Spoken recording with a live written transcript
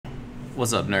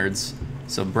What's up, nerds?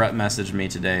 So Brett messaged me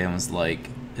today and was like,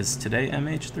 is today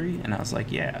MH3? And I was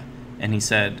like, yeah. And he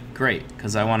said, great,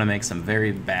 because I want to make some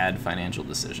very bad financial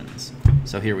decisions.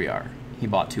 So here we are. He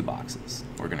bought 2 boxes.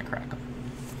 We're going to crack them.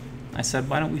 I said,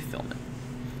 why don't we film it?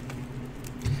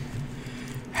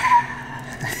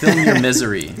 Film your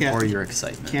misery or your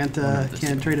excitement. Can't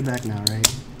trade it back now,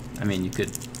 right? I mean, you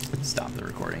could stop the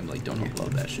recording. Like, don't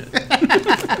upload that shit.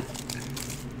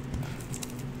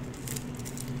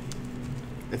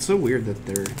 It's so weird that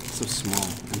they're so small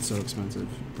and so expensive.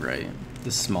 Right.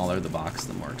 The smaller the box,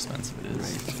 the more expensive it is.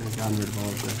 Right. They've gotten rid of all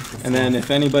of the and then if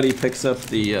anybody picks up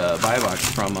the buy box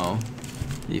promo,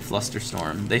 the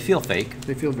Flusterstorm, they feel fake.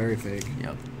 They feel very fake.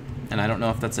 Yep. And I don't know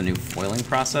if that's a new foiling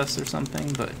process or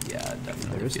something, but yeah,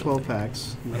 definitely. There's 12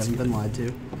 packs. We haven't been lied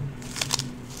to.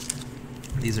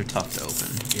 These are tough to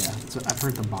open. Yeah, so I've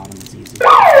heard the bottom is easy.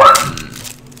 I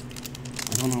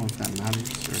don't know if that matters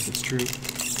or if it's true.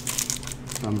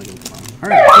 So I'm gonna go with the bottom.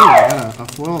 Alright, cool, I got a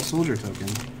foil soldier token.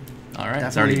 Alright,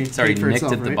 it's already nicked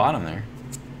at the bottom there.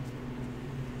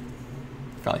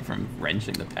 Probably from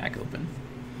wrenching the pack open.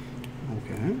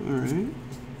 Okay, alright.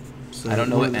 So I don't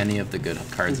know what any of the good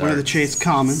cards are. One of the chase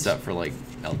commons. Except for like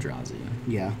Eldrazi.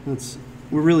 Yeah,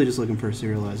 we're really just looking for a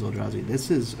serialized Eldrazi.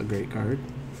 This is a great card.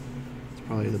 It's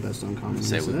probably the best uncommon.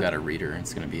 Say we've got a reader,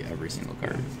 it's going to be every single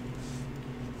card.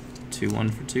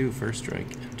 2-1 for 2, first strike.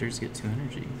 Enters get 2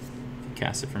 energy. If you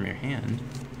cast it from your hand,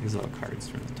 exile cards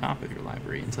from the top of your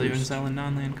library until you exile a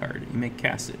non-land card. You may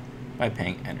cast it by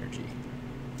paying energy.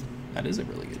 That is a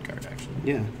really good card, actually.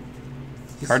 Yeah.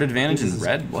 Card advantage in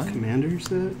red? What? Commander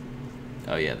set?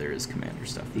 Oh yeah, there is commander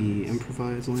stuff. The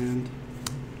improvised land.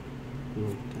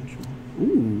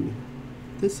 Ooh,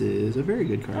 this is a very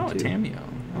good card. Oh, a Tameo.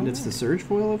 And it's the Surge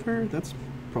foil of her. That's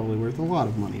probably worth a lot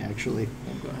of money, actually.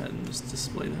 I'll go ahead and just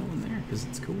display that one there because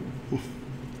it's cool.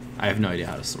 I have no idea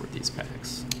how to sort these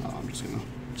packs. Oh, I'm just gonna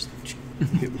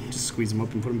just squeeze them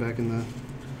up and put them back in the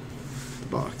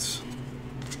box.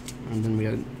 And then we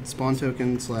got spawn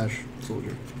token / soldier.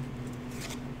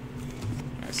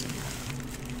 I assume.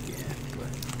 Yeah, go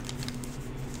ahead.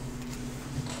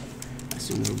 I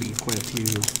assume there will be quite a few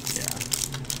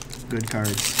good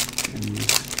cards.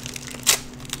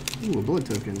 Ooh, a blood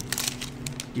token.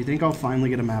 Do you think I'll finally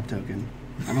get a map token?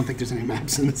 I don't think there's any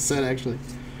maps in this set, actually.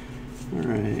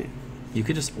 Alright. You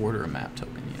could just order a map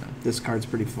token, you know. This card's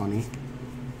pretty funny.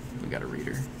 We got a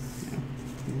reader. Yeah.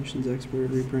 Missions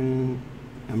Expert reprint.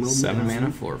 Emerald 7 mana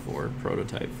 4/4.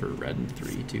 Prototype for red and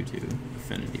 3/2/2.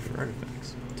 Affinity for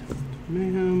artifacts.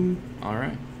 Mayhem.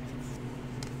 Alright.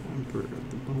 Emperor of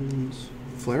the Bones.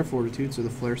 Flare Fortitude, so the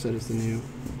Flare set is the new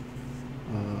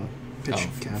pitch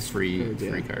cast free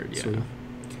card, yeah. Sort of.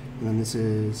 And then this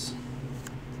is,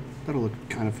 that'll look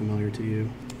kind of familiar to you.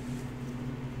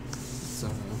 It's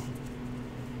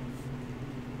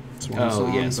Swan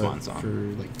Song. Yeah, Swan Song.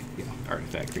 For like,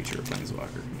 artifact, creature, or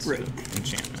planeswalker. Right.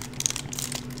 Enchantment.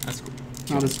 That's cool.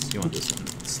 You want this one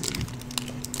sleeve?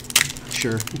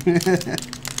 Sure.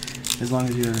 As long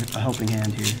as you're a helping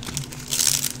hand here.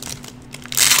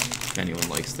 If anyone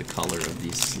likes the color of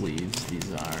these sleeves,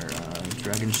 these are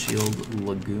Dragon Shield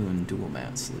Lagoon dual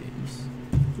matte sleeves.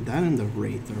 That and the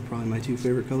Wraith are probably my 2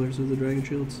 favorite colors of the Dragon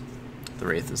Shields. The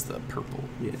Wraith is the purple.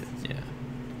 Yeah. Yeah.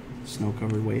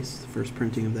 Snow-covered Waste. The first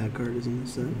printing of that card is in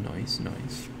this set. Nice,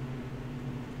 nice.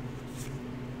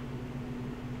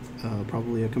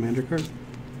 Probably a commander card.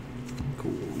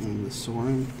 Cool. And the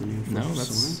Sorin, the new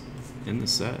that's Sorin. in the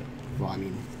set. Well, I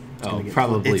mean,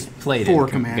 probably played for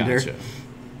in commander. Gotcha.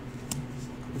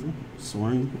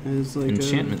 Sorin is like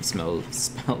enchantment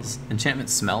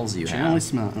smells you have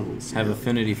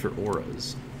affinity for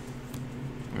auras.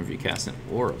 Or if you cast an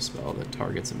aura spell that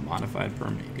targets a modified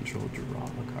permanent you control, draw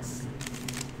a card.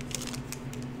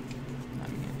 I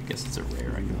mean, I guess it's a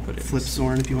rare. I can put it. Flip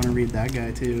Sorin if you want to read that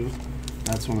guy too.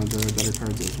 That's one of the better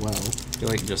cards as well. I feel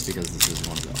like just because this is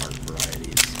one of the art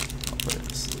varieties, I'll put it in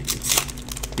the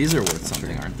sleeve. These are worth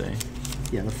something, aren't they?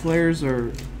 Yeah, the flares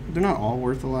are. They're not all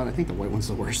worth a lot. I think the white one's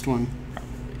the worst one. Probably,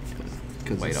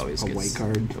 because white it's always a gets, white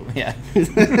card. Yeah.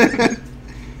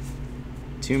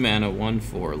 2 mana,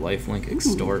 1/4, lifelink,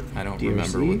 extort. I don't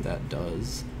remember what that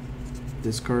does.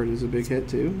 This card is a big hit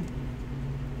too.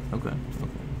 Okay.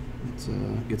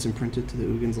 It gets imprinted to the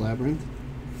Ugin's Labyrinth,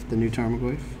 the new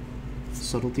Tarmogoyf,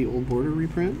 Subtlety Old Border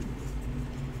reprint.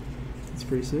 It's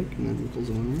pretty sick, and then Ripples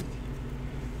of Unearth.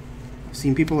 I've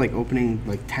seen people like opening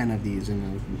like 10 of these in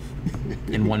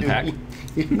one pack.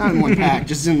 Not in one pack,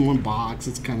 just in one box.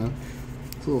 It's a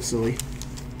little silly.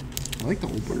 I like the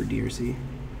Old Border DRC.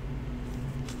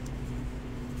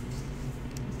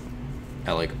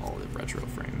 I like all the retro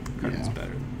frame cards better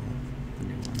than the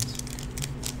new ones.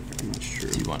 That's true.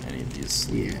 Do you want any of these?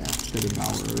 Yeah, the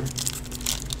Devourer.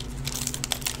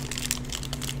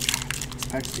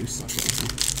 Packs do suck,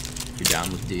 If you're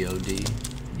down with DOD,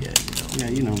 yeah, you know. Yeah,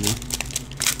 you know me.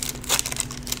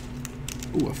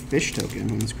 Ooh, a fish token.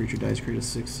 When this creature dies, create a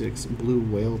 6/6 blue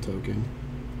whale token.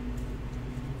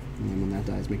 And then when that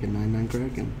dies, make a 9/9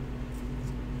 Kraken.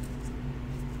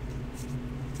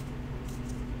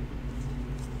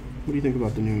 What do you think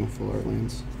about the new full art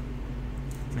lands?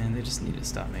 Man, they just need to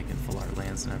stop making full art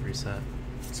lands in every set.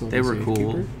 So They were cool,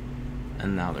 Keeper?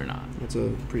 and now they're not. That's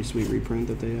a pretty sweet reprint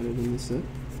that they added in this set.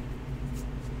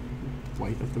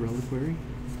 White of the Reliquary.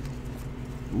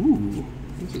 Ooh,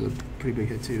 this is a pretty big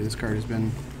hit too. This card has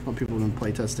been, well, people have been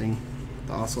playtesting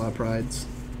the Ocelot Prides,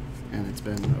 and it's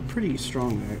been a pretty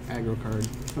strong aggro card.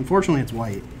 Unfortunately, it's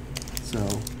white,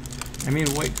 so. I mean,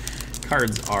 white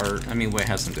cards are. I mean, white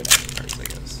has some good aggro cards, I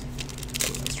guess. That's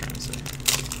what I was trying to say.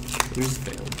 There's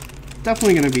Failed.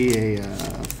 definitely going to be a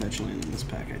fetch land in this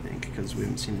pack, I think, because we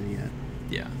haven't seen it yet.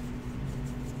 Yeah.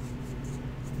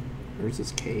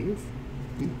 Urza's Cave?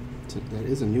 That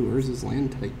is a new Urza's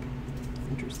land type.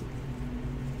 Interesting.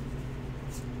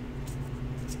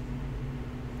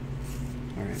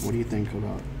 Alright, what do you think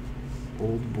about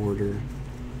Old Border?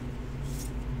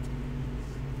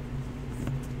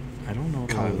 I don't know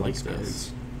if I like this.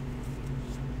 Cards?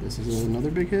 This is another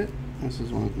big hit. This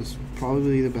is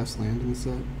probably the best land in the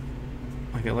set.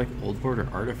 Like, I like Old Border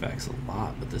artifacts a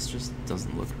lot, but this just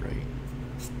doesn't look right.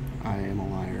 I am a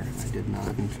liar. I did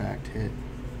not, in fact, hit.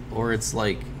 Or it's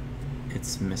like,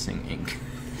 it's missing ink.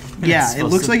 Yeah, it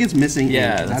looks like it's missing ink.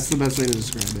 Yeah, That's the best way to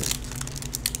describe it.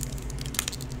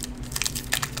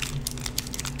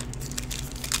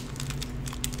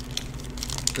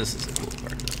 This is a cool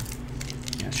card,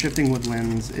 though. Yeah, Shifting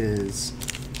Woodlands is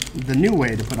the new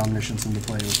way to put Omniscience into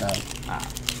play without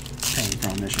paying for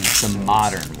Omniscience. It's a So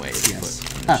modern way to yes.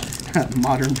 put Omniscience.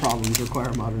 Modern problems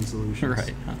require modern solutions.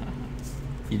 Right.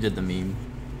 You did the meme.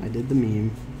 I did the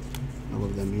meme. I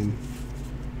love that meme.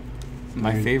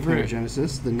 My favorite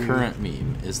Genesis, the new current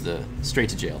meme is the straight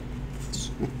to jail.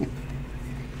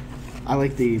 I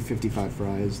like the 55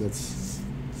 fries. That's.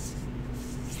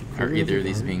 Are either of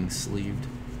these being sleeved?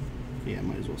 Yeah,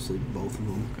 might as well sleeve both of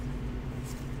them.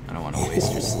 I don't want to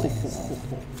waste your sleeve.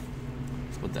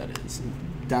 That's what that is.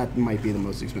 That might be the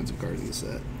most expensive card in the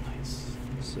set. Nice.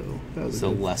 So that was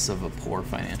So less of a poor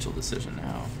financial decision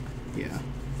now. Yeah,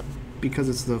 because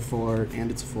it's the full art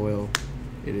and it's a foil,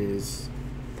 it is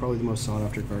probably the most sought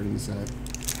after card in the set.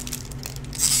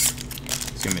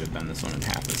 So you want me to bend this one in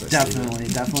half as I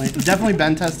Definitely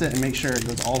bend test it and make sure it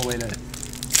goes all the way to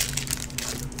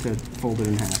fold it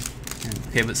in half. And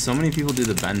okay, but so many people do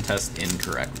the bend test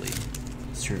incorrectly.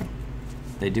 it's true.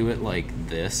 They do it like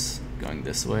this, going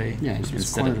this way, Yeah, you're supposed to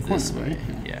instead corner of to this corner, way.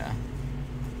 right? Yeah.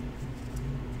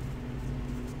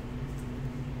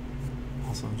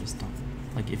 Also, just don't.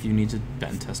 Like, if you need to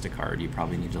bend test a card, you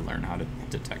probably need to learn how to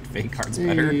detect fake cards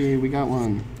better. Hey, we got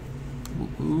one.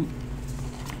 Ooh.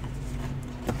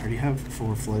 I already have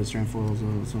 4 Flooded Strand foils,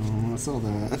 so I want to sell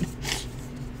that.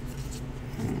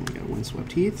 And we got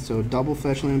Windswept Heath, so double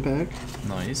fetch land pack.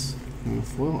 Nice. And a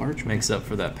foil Archway. Makes up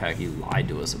for that pack you lied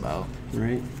to us about.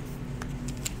 Right.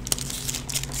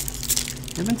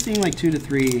 I've been seeing like 2 to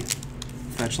 3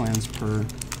 fetch lands per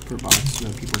box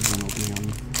that people have been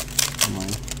opening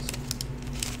online.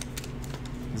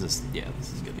 Is this? Yeah,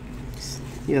 this is good.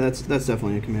 Yeah, that's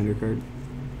definitely a commander card.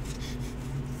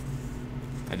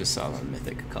 I just saw the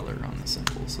mythic color on the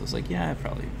symbol, so I was like, yeah, I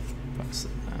probably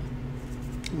slip that.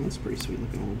 Oh, that's a pretty sweet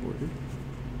looking old border.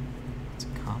 It's a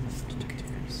common. Who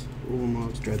cares?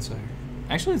 Ulamog's Dreadsire.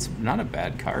 Actually, it's not a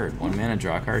bad card. 1 mana,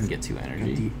 draw a card, and get 2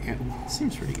 energy. Got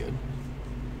Seems pretty good.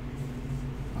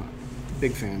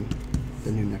 big fan.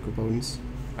 The new Necropotence.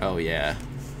 Oh, yeah.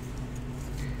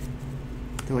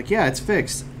 They're like, yeah, it's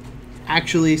fixed.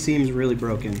 Actually seems really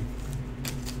broken.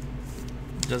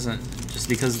 Doesn't, just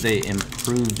because they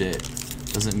improved it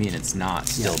doesn't mean it's not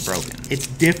still broken. It's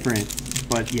different,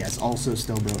 but yes, also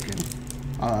still broken.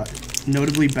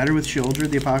 Notably better with Shieldred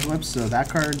the Apocalypse, so that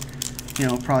card, you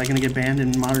know, probably going to get banned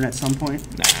in Modern at some point.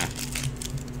 Nah.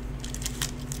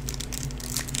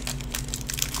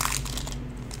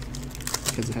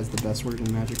 Because it has the best word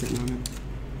in Magic written on it.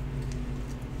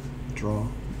 Draw.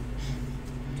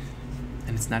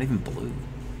 And it's not even blue.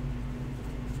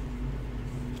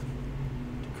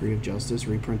 Decree of Justice,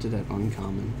 reprinted at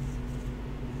Uncommon.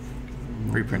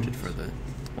 Reprinted for the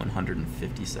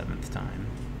 157th time.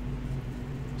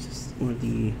 Just one of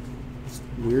the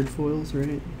weird foils,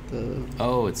 right? The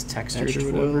Oh, it's textured extra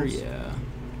or whatever? foils. Yeah.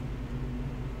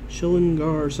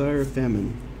 Shillingar, Sire of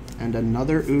Famine. And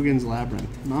another Ugins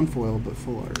Labyrinth. Non-foil, but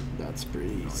full art. That's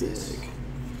pretty Nice. sick.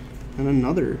 And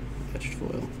another etched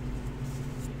foil.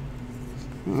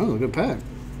 Oh, that was a good pack.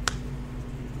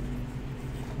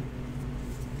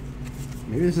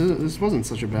 Maybe this wasn't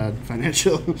such a bad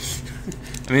financial.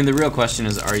 I mean, the real question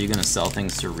is, are you going to sell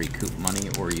things to recoup money,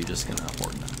 or are you just going to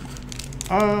hoard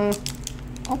them?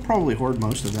 I'll probably hoard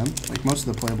most of them. Like, most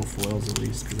of the playable foils, at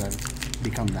least, because I've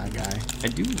become that guy. I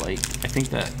think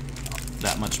that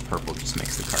much purple just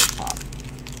makes the card pop.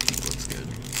 I think it looks good.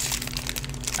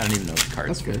 I don't even know if the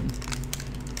card's That's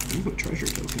good. Ooh, a treasure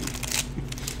token.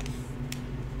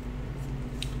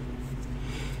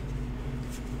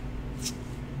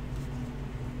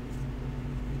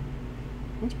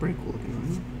 That's pretty cool looking,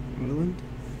 right? Island.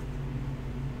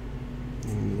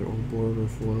 And another old border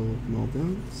foil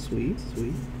meltdown. Sweet,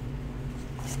 sweet.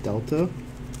 Delta.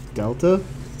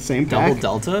 Same pack. Double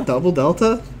Delta? Double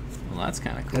Delta. Well, that's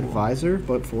kind of cool. Advisor,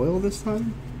 but foil this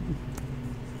time.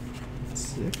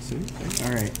 Sick.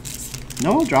 All right.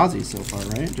 No Eldrazi so far,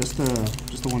 right? Just a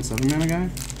 1/7 mana guy.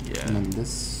 Yeah. And then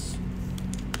this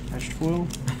etched foil.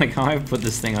 Like how I put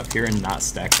this thing up here and not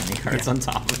stacked any cards on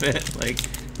top of it. Like,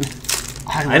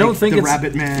 I don't think the it's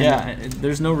Rabbit Man. Yeah,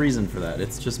 there's no reason for that.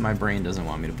 It's just my brain doesn't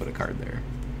want me to put a card there.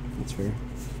 That's fair.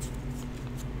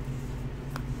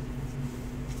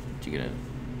 Did you get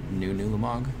a new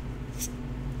Lamog?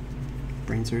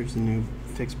 Brain Surge, the new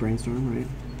fixed Brainstorm, right?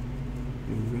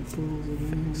 New Red Bulls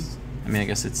again. I mean, I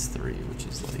guess it's 3, which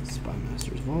is like Spy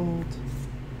Master's Vault.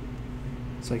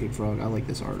 Psychic Frog. I like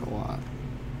this art a lot.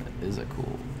 that is a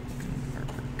cool looking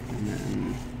artwork. And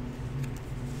then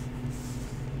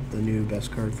the new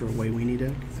best card for a Way Weenie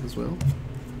deck as well.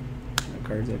 That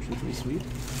card's actually pretty sweet.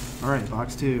 All right,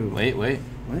 box 2. Wait. What?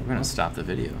 We're gonna stop the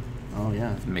video. Oh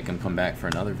yeah. Make him come back for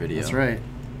another video. That's right.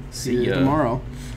 See you ya tomorrow.